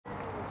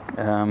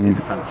It's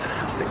a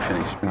fantastic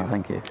finish. No,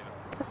 thank you.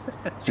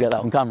 Did you get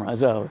that on camera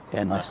as well?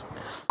 Yeah, nice.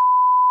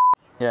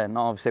 Yeah,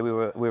 no, obviously we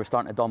were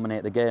starting to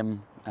dominate the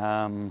game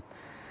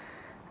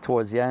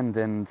towards the end,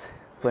 and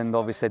Flynn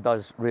obviously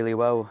does really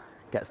well,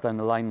 gets down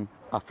the line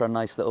after a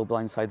nice little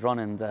blindside run,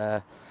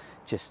 and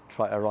just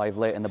try to arrive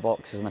late in the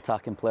box as an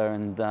attacking player,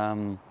 and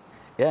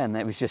yeah, and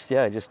it was just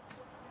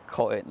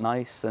caught it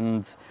nice,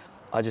 and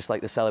I just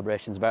like the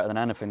celebrations better than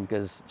anything,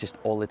 because just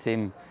all the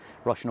team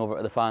rushing over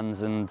to the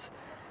fans, and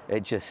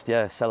it just,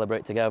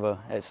 celebrate together.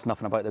 It's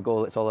nothing about the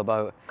goal, it's all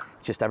about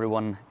just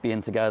everyone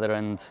being together,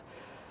 and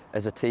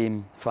as a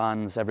team,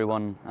 fans,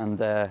 everyone,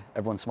 and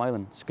everyone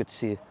smiling. It's good to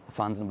see the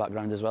fans in the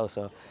background as well,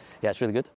 so yeah, it's really good.